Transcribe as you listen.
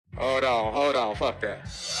Hold on, fuck that.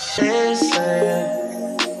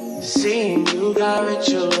 Listen, seeing you got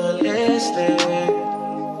ritualistic,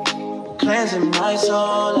 cleansing my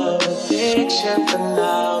soul of addiction for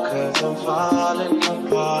now, cause I'm falling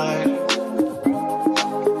apart.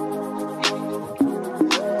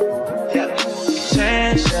 Yeah,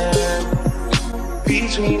 tension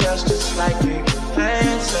between us just like big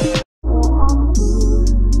fences.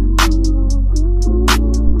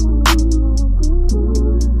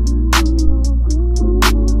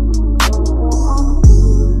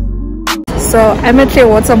 So I'm at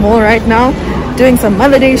Clearwater Mall right now doing some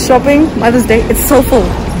Mother's Day shopping. Mother's Day, it's so full.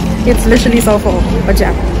 It's literally so full. But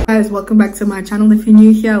yeah. Guys, welcome back to my channel. If you're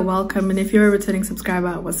new here, welcome. And if you're a returning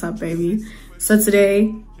subscriber, what's up, baby? So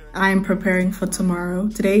today, I'm preparing for tomorrow.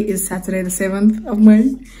 Today is Saturday the 7th of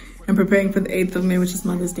May. I'm preparing for the 8th of May, which is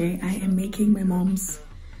Mother's Day. I am making my mom's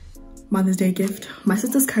Mother's Day gift. My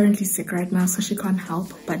sister's currently sick right now, so she can't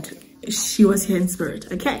help. But she was here in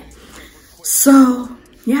spirit, okay? So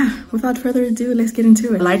yeah, without further ado, let's get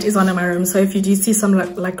into it. The light is on in my room, so if you do see some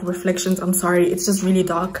like reflections, I'm sorry. It's just really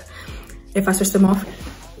dark. If I switch them off,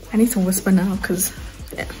 I need to whisper now because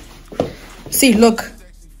yeah. See, look.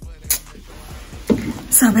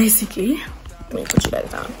 So basically, let me put you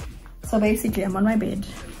guys down. So basically, I'm on my bed.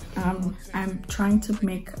 I'm trying to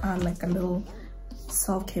make like a little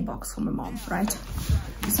self-care box for my mom, right?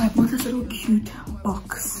 So I bought this little cute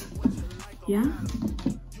box. Yeah,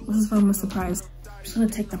 this is from a surprise. I'm just gonna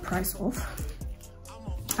take the price off.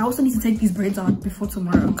 I also need to take these braids out before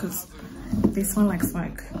tomorrow because they smell like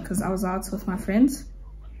smoke. Because I was out with my friends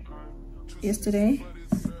yesterday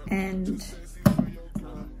and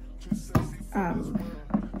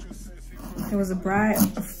there was a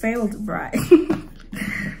failed bride.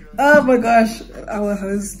 Oh my gosh, our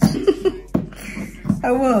host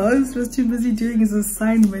was too busy doing his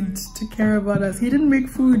assignment to care about us. He didn't make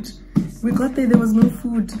food. We got there was no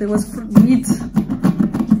food. There was meat.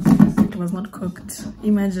 It was not cooked.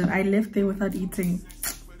 Imagine, I left there without eating.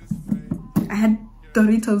 I had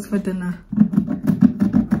Doritos for dinner.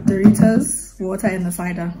 Doritos, water, and a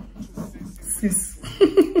cider. Sis.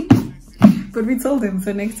 But we told him,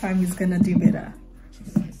 so next time he's gonna do better.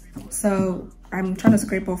 So I'm trying to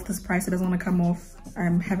scrape off this price. It doesn't want to come off.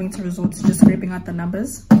 I'm having to resort to just scraping out the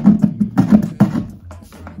numbers.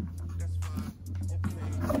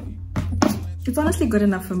 It's honestly good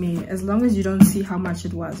enough for me. As long as you don't see how much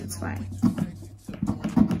it was, it's fine.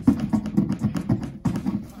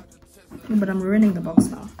 But I'm ruining the box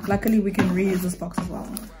now. Luckily, we can reuse this box as well.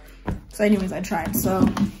 So anyways, I tried. So,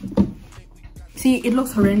 see, it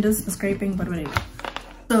looks horrendous for scraping, but whatever.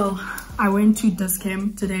 So, I went to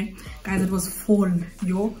Discam today. Guys, it was fall,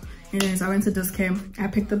 yo. Anyways, I went to Discam. I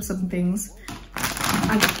picked up some things.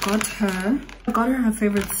 I got her her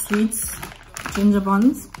favorite sweets, ginger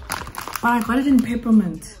buns. But I got it in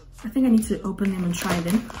peppermint. I think I need to open them and try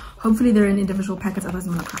them. Hopefully they're in individual packets, otherwise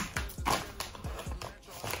I'm gonna cry.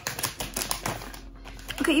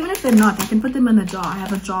 Okay, even if they're not, I can put them in a jar. I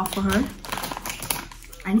have a jar for her.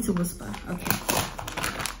 I need to whisper, okay.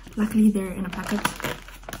 Luckily they're in a packet.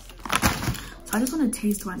 So I just want to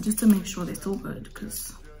taste one just to make sure they're still good,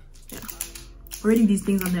 because yeah, already these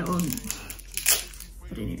things on their own.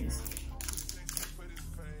 But anyways.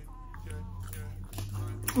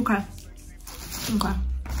 Okay. Okay,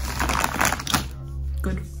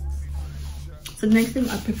 good. So the next thing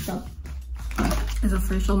I picked up is a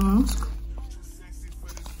facial mask.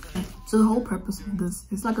 So the whole purpose of this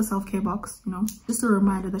is like a self-care box, you know, just a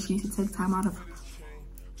reminder that she needs to take time out of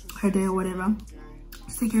her day or whatever,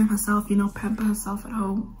 just take care of herself, you know, pamper herself at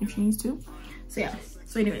home if she needs to. So yeah,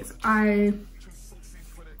 so anyways, I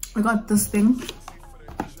got this thing,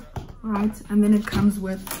 right? And then it comes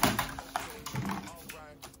with,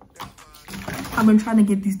 I've been trying to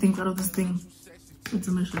get these things out of this thing. It's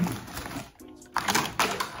a mission.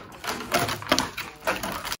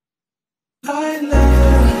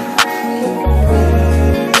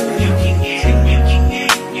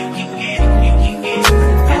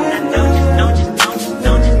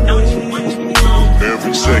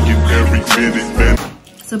 Every second, every minute.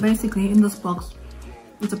 So basically, in this box,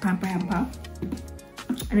 it's a pamper hamper,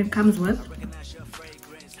 and it comes with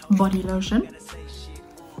body lotion,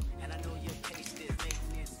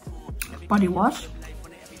 body wash,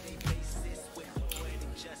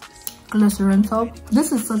 glycerin soap.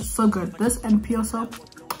 This is so good. This and pure soap,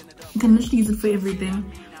 you can literally use it for everything.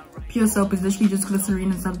 Pure soap is literally just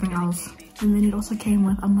glycerin and something else. And then it also came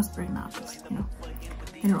with, I'm whispering now, you know.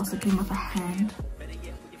 And it also came with a hand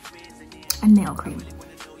and nail cream.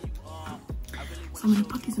 So I'm gonna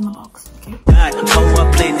put these in the box, okay? Pour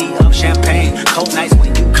up plenty of champagne. Cold nights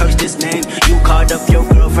when you curse this name. You called up your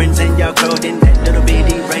girlfriends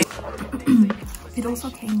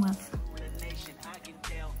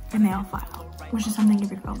a nail file, which is something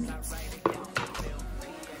every girl needs.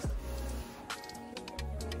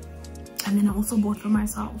 And then I also bought for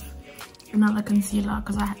myself another concealer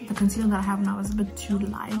because the concealer that I have now is a bit too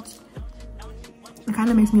light. It kind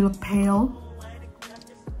of makes me look pale.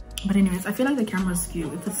 But anyways, I feel like the camera is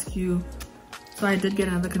skew. If it's skew, so I did get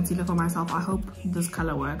another concealer for myself. I hope this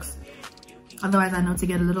color works. Otherwise, I know to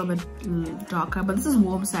get a little bit darker. But this is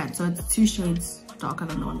warm sand, so it's 2 shades darker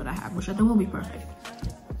than the one that I have, which I think will be perfect.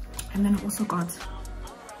 And then I also got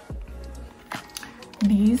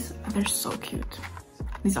these. They're so cute.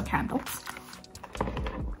 These are candles.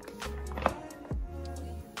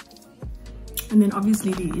 And then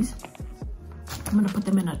obviously these, I'm gonna put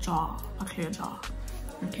them in a jar, a clear jar.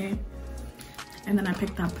 Okay. And then I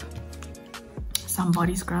picked up some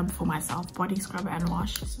body scrub for myself, body scrub and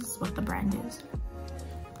wash. This is what the brand is.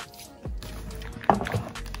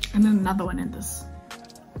 And then another one in this.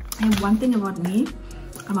 And one thing about me,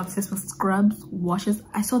 I'm obsessed with scrubs, washes.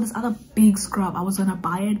 I saw this other big scrub. I was gonna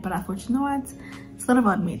buy it, but I thought, you know what, it's not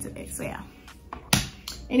about me today. So yeah,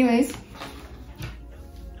 anyways,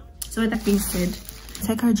 so with that being said,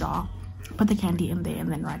 take her jar, put the candy in there,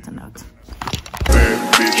 and then write a note.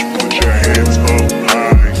 Bad bitch, put your hands up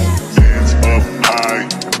high, hands up high,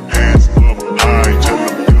 hands up high. Tell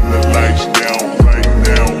them to the lights down right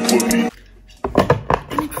now, put me.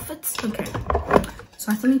 And it fits. Okay,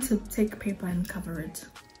 so I still need to take paper and cover it,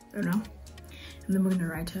 you know, and then we're gonna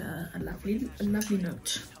write her a lovely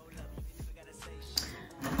note.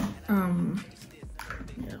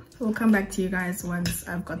 Yeah, we'll come back to you guys once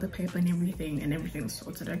I've got the paper and everything's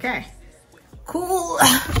sorted. Okay, cool.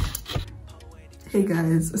 Hey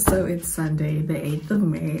guys, so it's Sunday the 8th of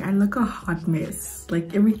May. I look a hot mess,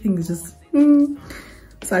 like everything is just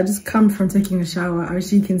So I just come from taking a shower.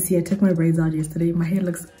 As you can see, I took my braids out yesterday. My hair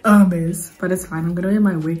looks a mess, but it's fine. I'm gonna wear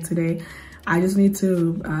my wig today. I just need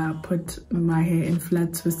to put my hair in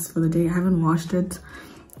flat twists for the day. I haven't washed it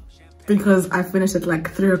because I finished at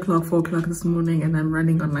like 3 o'clock, 4 o'clock this morning, and I'm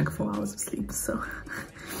running on like 4 hours of sleep. So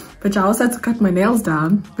but I also had to cut my nails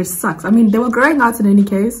down, which sucks. I mean, they were growing out in any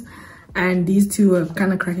case, and these two were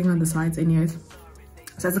kind of cracking on the sides anyways.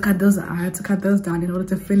 So I had to cut those down in order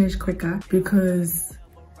to finish quicker because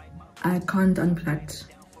I can't unplait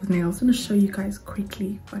with nails. I'm gonna show you guys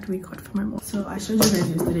quickly what we got for my mom. So I showed you guys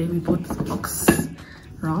yesterday, we bought the box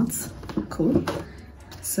rods. Cool.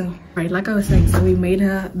 So right, like I was saying, so we made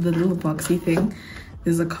her the little boxy thing.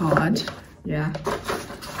 There's a card. Yeah,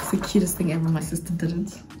 it's the cutest thing ever. My sister did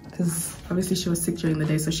it because obviously she was sick during the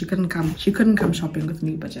day, so she couldn't come shopping with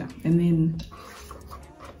me. But yeah, and then,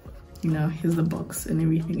 you know, here's the box and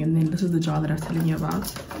everything, and then this is the jar that I was telling you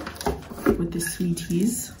about with the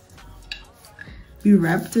sweeties. We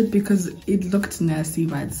wrapped it because it looked nasty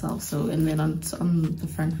by itself, so, and then on the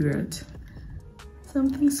front we wrote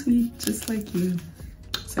something sweet just like you.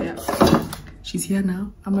 So yeah, she's here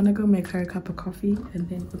now. I'm gonna go make her a cup of coffee and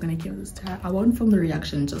then we're gonna give this to her. I won't film the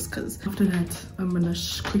reaction just because after that I'm gonna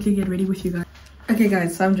quickly get ready with you guys. Okay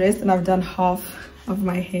guys, so I'm dressed and I've done half of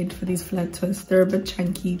my head for these flat twists. They're a bit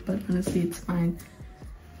chunky, but honestly it's fine.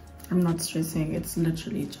 I'm not stressing. It's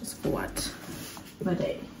literally just for what? The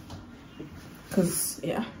day. Because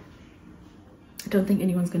yeah, I don't think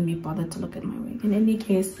anyone's gonna be bothered to look at my wig. In any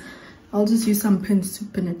case, I'll just use some pins to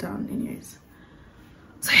pin it down anyways.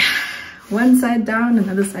 So yeah, one side down,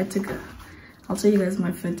 another side to go. I'll show you guys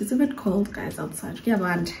my fit. It's a bit cold guys outside. Yeah,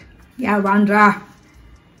 Bandra.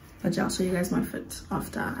 But yeah, I'll show you guys my fit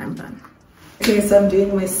after I'm done. Okay, so I'm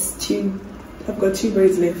doing my two. I've got 2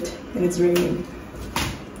 braids left and it's raining.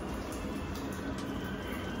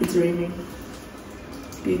 It's raining.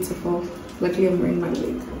 Beautiful. Luckily I'm wearing my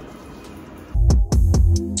wig.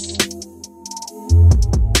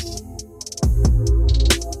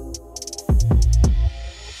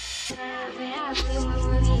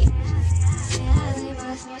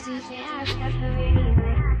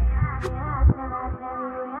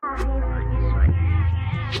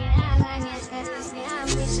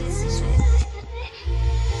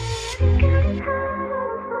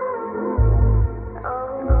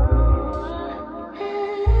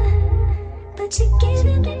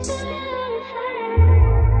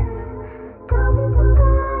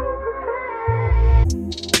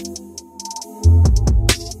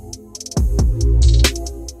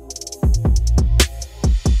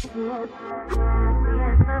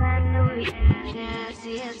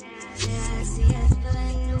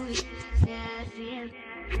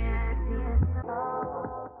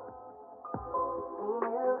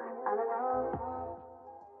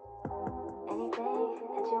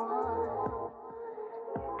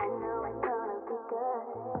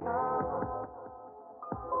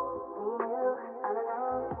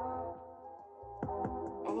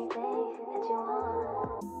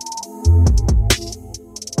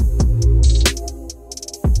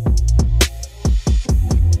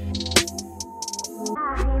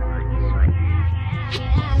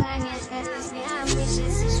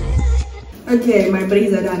 Okay, my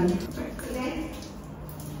braids are done.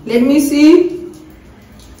 Let me see.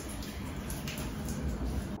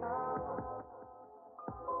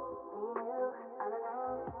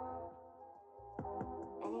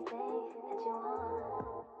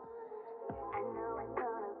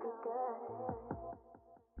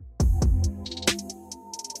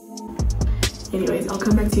 Anyways, I'll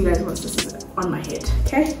come back to you guys once this is on my head.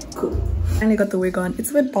 Okay, cool. Finally got the wig on. It's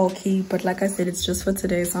a bit bulky, but like I said, it's just for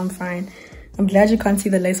today, so I'm fine. I'm glad you can't see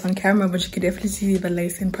the lace on camera, but you could definitely see the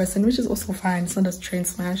lace in person, which is also fine. It's not a train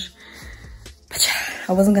smash. But yeah,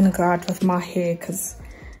 I wasn't gonna go out with my hair because,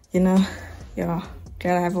 you know, yeah,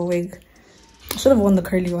 glad I have a wig. I should have worn the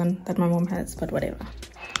curly one that my mom has, but whatever.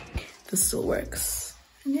 This still works.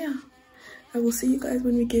 And yeah, I will see you guys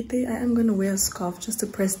when we get there. I am gonna wear a scarf just to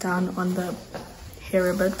press down on the hair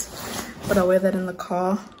a bit, but I'll wear that in the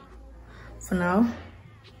car for now.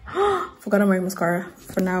 Forgot I'm wearing mascara.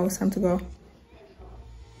 For now, it's time to go.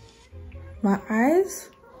 My eyes?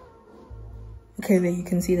 Okay, there you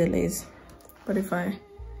can see the lace, but you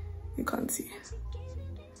can't see.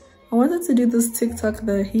 I wanted to do this TikTok,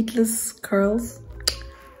 the heatless curls,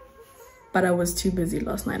 but I was too busy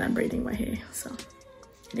last night unbraiding my hair. So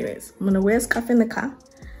anyways, I'm gonna wear a scarf in the car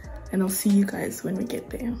and I'll see you guys when we get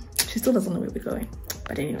there. She still doesn't know where we're going,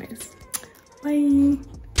 but anyways, bye.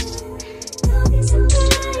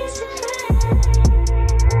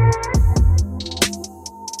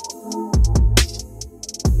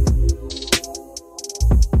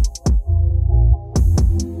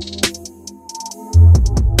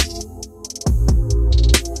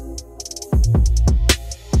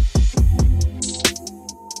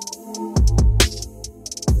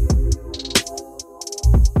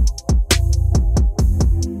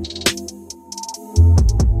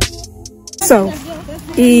 So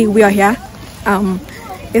we are here.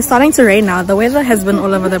 It's starting to rain now. The weather has been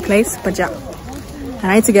all over the place, but yeah,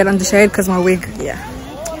 I need to get under shade because my wig, yeah.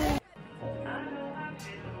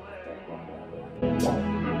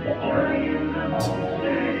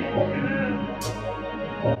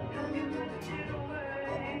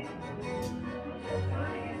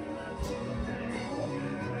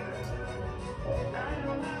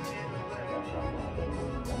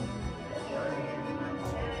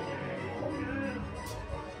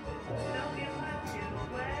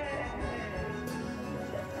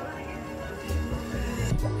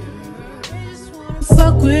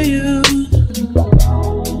 Fuck with you,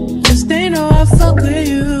 just they know I fuck with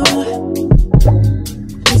you.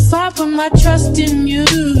 If I put my trust in you,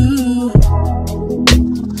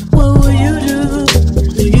 what will you do?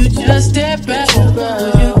 Will you just step back?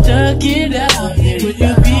 Will you duck it out? Will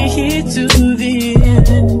you be here to the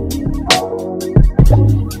end?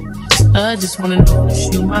 I just wanna know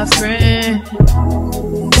if you my friend.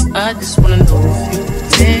 I just wanna know if you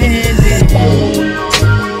pretending.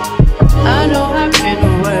 I know I've been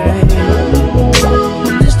away.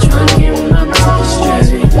 I'm just trying to get my mind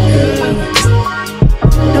straight.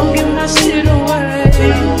 Don't give my shit away.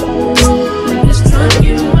 I'm just trying to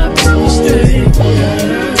get my mind straight.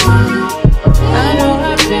 I know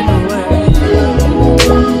I've been away.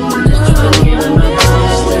 I'm just trying to get my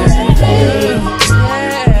mind straight.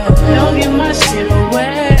 Don't give my shit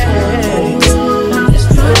away. I'm just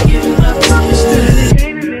trying to get my mind straight.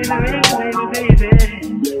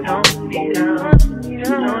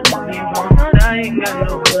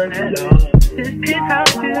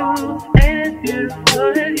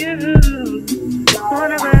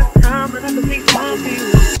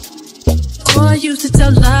 I used to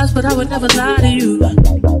tell lies, but I would never lie to you.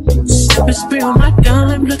 Stepping spray on my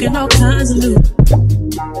dime, looking all kinds of new.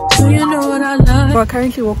 So you know what I like. We're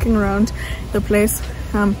currently walking around the place.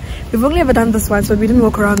 We've only ever done this once, but we didn't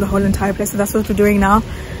walk around the whole entire place, so that's what we're doing now.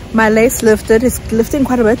 My lace lifted. It's lifting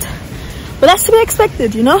quite a bit, but that's to be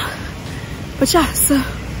expected, you know. But yeah, so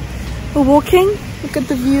we're walking. Look at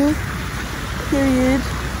the view.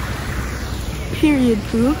 Period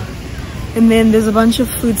poo. And then there's a bunch of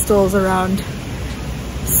food stalls around.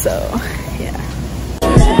 So yeah.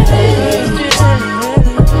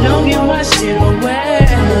 Don't give my shit away.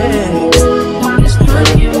 I'm just trying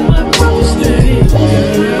to get my mind straight.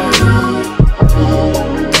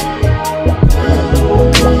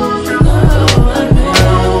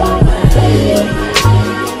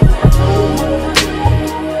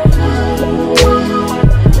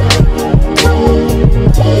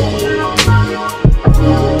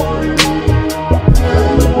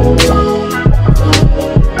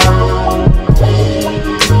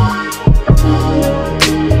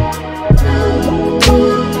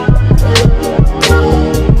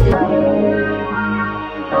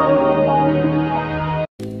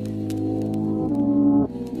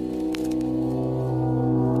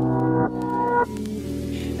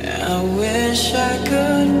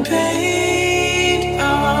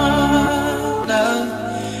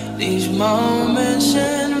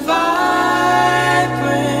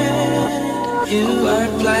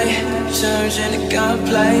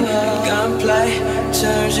 gunplay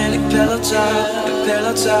turns into pillow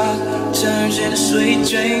talk turns into sweet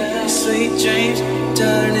dreams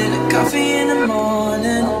turn into coffee in the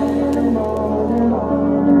morning.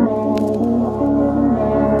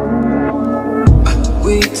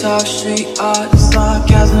 We talk street art,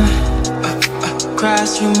 sarcasm,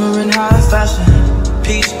 crass humor and high fashion.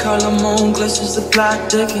 Peach color moon glistens the black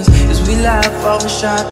Dickens as we laugh over shot.